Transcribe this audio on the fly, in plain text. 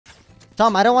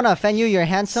Tom, I don't want to offend you. You're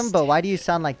handsome, but why do you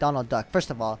sound like Donald Duck?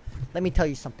 First of all, let me tell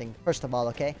you something. First of all,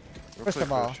 okay? First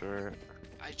of all,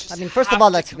 I mean, first of all,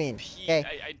 that's mean. Okay.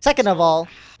 Second of all,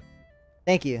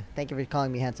 thank you. Thank you for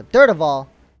calling me handsome. Third of all,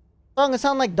 song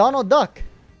sound like Donald Duck.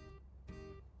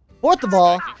 Fourth of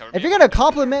all, if you're gonna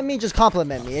compliment me, just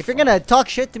compliment me. If you're gonna talk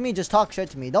shit to me, just talk shit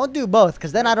to me. Don't do both,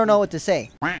 because then I don't know what to say.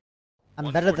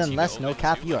 I'm better than less, no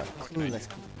cap. You are clueless.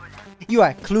 You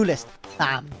are clueless.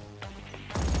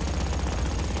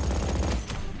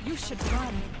 You should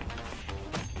run.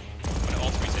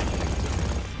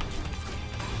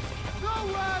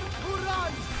 Nowhere to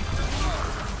run.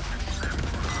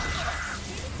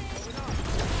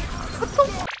 What the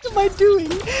f am I doing?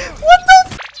 What the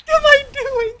f am I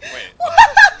doing?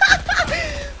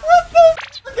 What the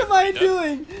f am I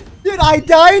doing? Dude, I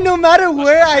die no matter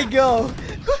where I go.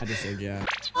 I just said yeah.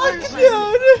 Oh,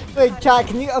 dude. Wait, chat,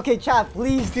 can you? Okay, chat,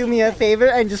 please do me a favor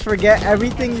and just forget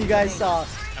everything you guys saw.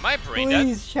 Am I brain dead?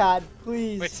 Please, chat,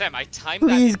 please. Wait, Sam, I timed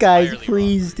please, that guys, entirely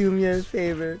please wrong. do me a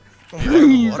favor.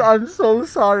 Please, I'm so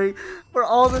sorry for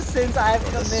all the sins I have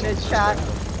committed, chat.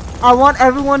 I want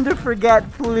everyone to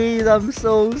forget, please. I'm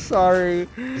so sorry.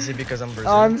 Is it because I'm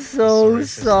Brazilian? I'm so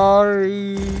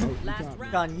sorry.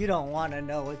 John, you don't want to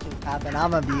know what just happened.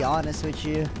 I'm gonna be honest with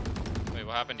you. Wait,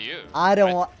 what happened to you? I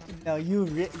don't want. No, you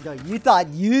thought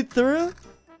you threw?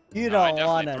 You don't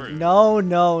want to. No.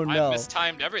 I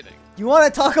mistimed everything. You want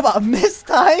to talk about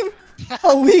mistime?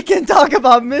 Oh, we can talk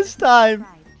about mistime.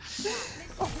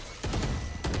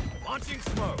 Launching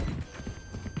smoke.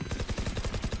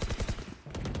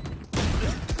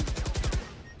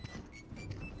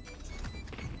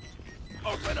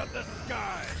 Open up the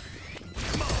sky.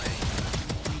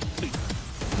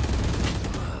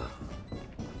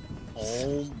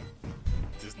 Oh,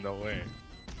 there's no way.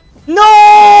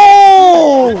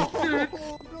 No!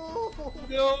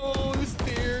 No, this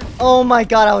steer. Oh my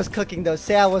god, I was cooking though.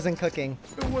 Say I wasn't cooking.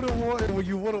 You would've won. Well,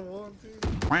 you would've won, dude.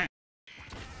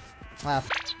 Wow,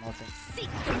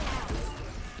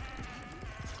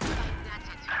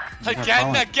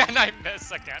 Again, I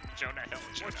miss. Again, Jonah Hill.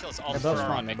 Jonah kills all They're both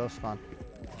spawn. They're both spawn.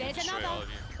 there's another.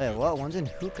 Wait, what? One's in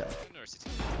hookah.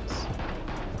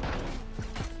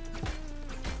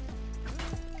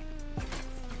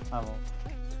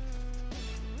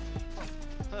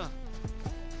 Huh.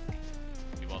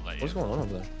 He won't let you. What's going on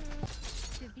over there?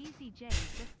 To VCJ,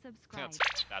 just subscribe.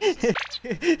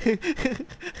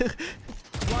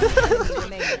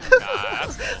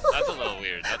 That's a little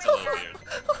weird. That's a little weird.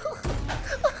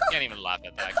 Can't even laugh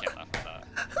at that. I can't laugh at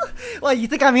that. Well, you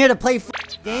think I'm here to play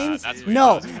games?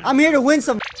 No, I'm here to win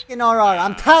some RR.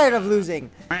 I'm tired of losing.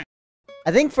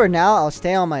 I think for now I'll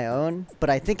stay on my own, but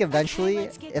I think eventually,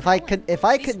 if I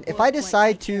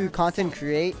decide to content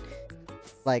create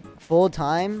like full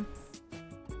time,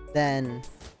 then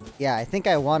yeah, I think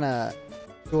I wanna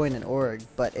join an org,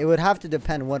 but it would have to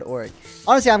depend what org.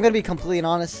 Honestly, I'm gonna be completely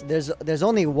honest. There's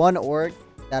only one org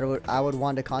that I would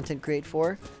want to content create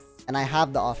for, and I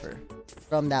have the offer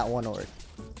from that one org.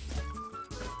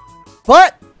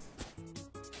 But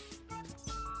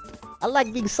I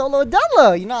like being solo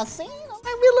dolo, you know what I'm saying? I like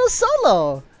being a little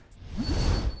solo.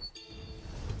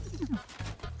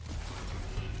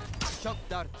 Shock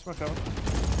dart. Okay.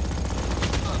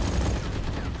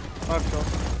 5 kills.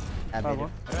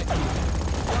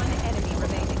 One enemy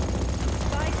remaining.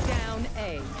 Spike down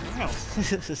A.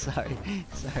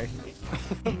 Sorry.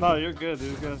 No, you're good.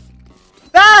 You're good.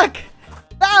 Back!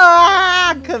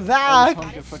 Back! I Back!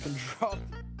 just get fucking dropped.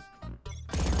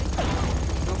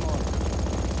 No more.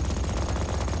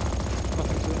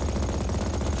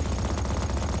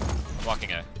 I'm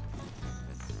walking A.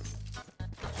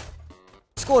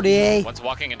 Scored A. One's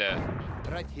walking into.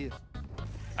 Right here.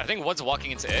 I think one's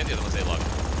walking into A, the other one's A log.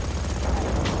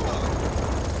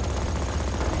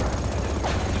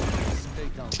 Stay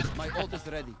down. My ult is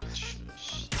ready.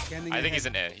 I think he's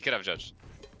in A. He could have judged.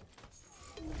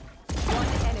 One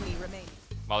enemy remaining.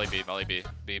 Molly B, Molly B.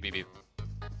 B, B, B.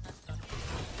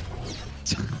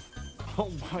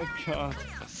 Oh my god.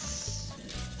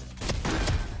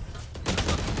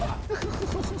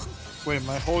 Wait,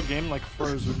 my whole game like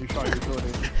froze when you shot your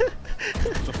utility.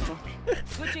 What the fuck?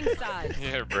 Switching sides.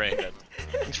 You're brain dead.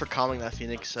 Thanks for calming that,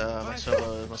 Phoenix. My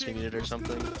solo must be muted or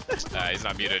something. He's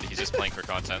not muted. He's just playing for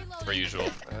content, per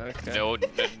usual. Okay.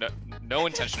 No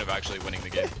intention of actually winning the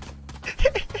game.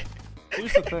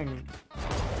 Here's the thing.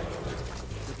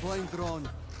 Deploying drone.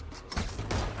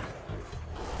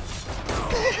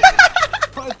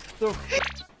 What the f-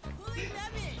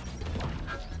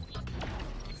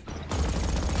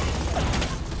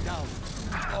 Down.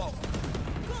 Oh.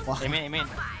 Amen.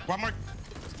 One more.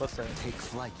 What's that? Take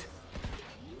flight.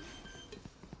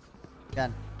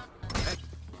 Done.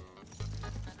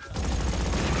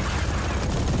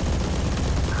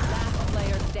 Last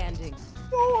player standing.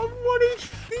 Oh, I'm 1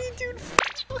 HP, dude.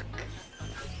 Fuck.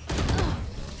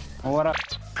 Oh, what up?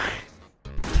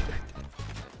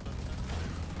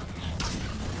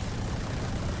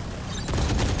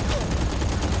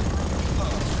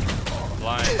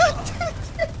 Blind.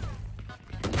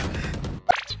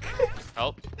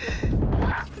 Help.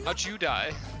 How'd you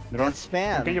die? That's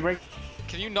spam. Can you break?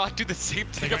 Can you not do the same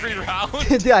thing every round?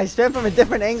 Dude, I spammed from a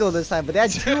different angle this time, but they had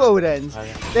 2 Odins.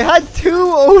 They had 2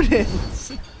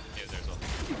 Odins. Yeah, there's one.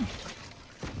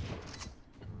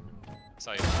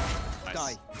 Saw you. Nice.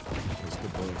 Die.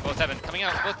 Both heaven. Coming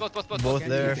out. Both. Both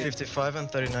there, 55 and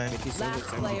 39. Last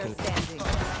player standing.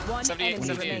 One 78, enemy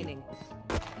 78. remaining.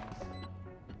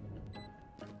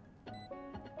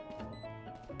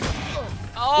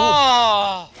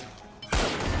 Oh!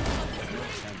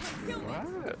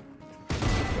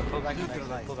 Pull back.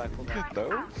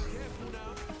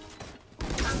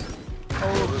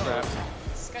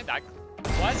 This guy died.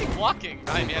 Why is he walking?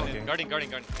 Behind me, guarding.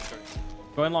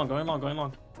 Going long.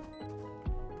 One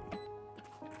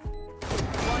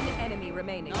enemy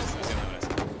remaining.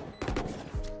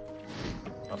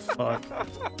 Oh, fuck.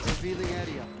 Revealing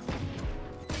area.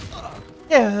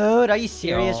 Dude, are you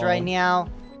serious Yo. right now?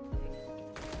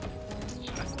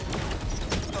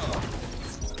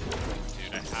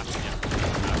 Dude, I have to get.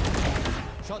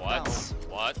 Shut What? down.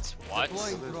 What?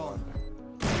 Deploying drone.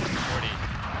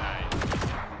 49.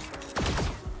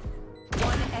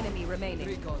 One enemy remaining.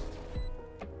 Recon.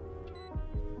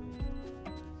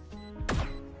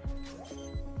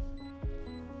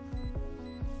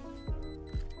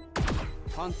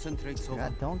 Concentrate so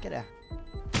God, don't get it.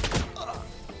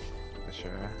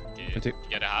 Sure. Dude, you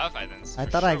get a half, I then. I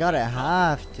thought I got it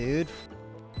half, dude.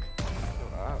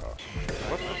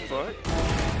 What the fuck?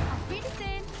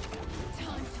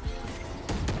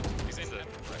 He says that.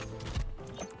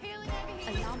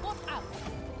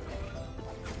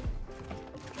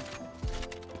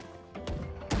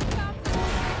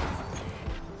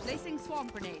 Placing swarm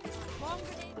grenade. Swarm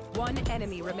grenade. One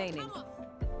enemy remaining.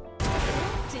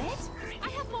 Dead? I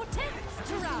have more tests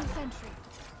to run. Sentry.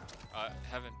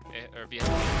 Heaven. Or be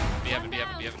heaven. Be heaven.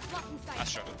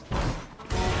 Astro.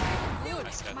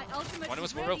 Nice head. My ultimate One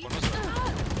was is more ready. rope, one was more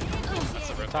rope. That's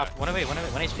a rope. Top, 108, 1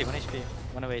 HP, 1 HP,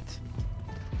 108.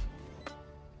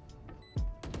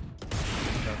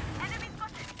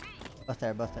 Both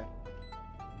there.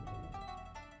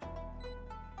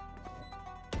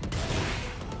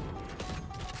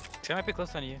 This guy might be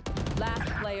close on you. Last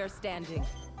player standing.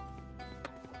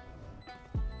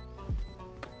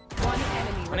 One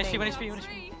enemy 1 HP, remaining. 1 HP, 1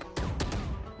 HP.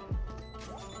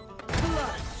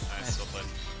 Nice, well played.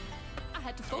 I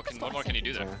had to What, focus what more can you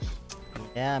do there?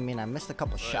 Yeah, I mean, I missed a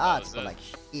couple Well, shots, that but was like,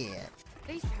 shit.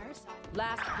 These parasites.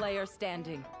 Last player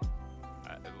standing.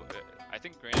 I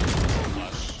think grenade is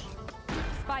flush.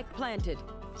 Spike planted.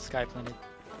 Sky planted.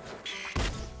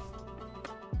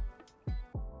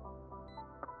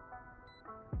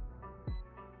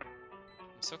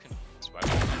 I'm so confused. Why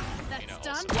would you know, That's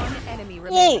also- done. One enemy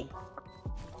remaining.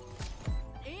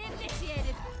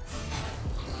 Initiated.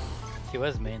 He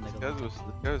was main like a That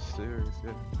was serious,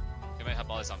 yeah. You might have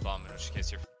all this on bomb, in which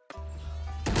case you're.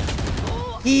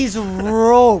 He's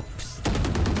ropes.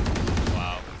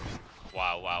 Wow.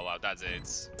 That's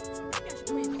it.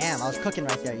 Damn, I was cooking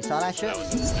right there. You saw that shit? That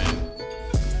was insane.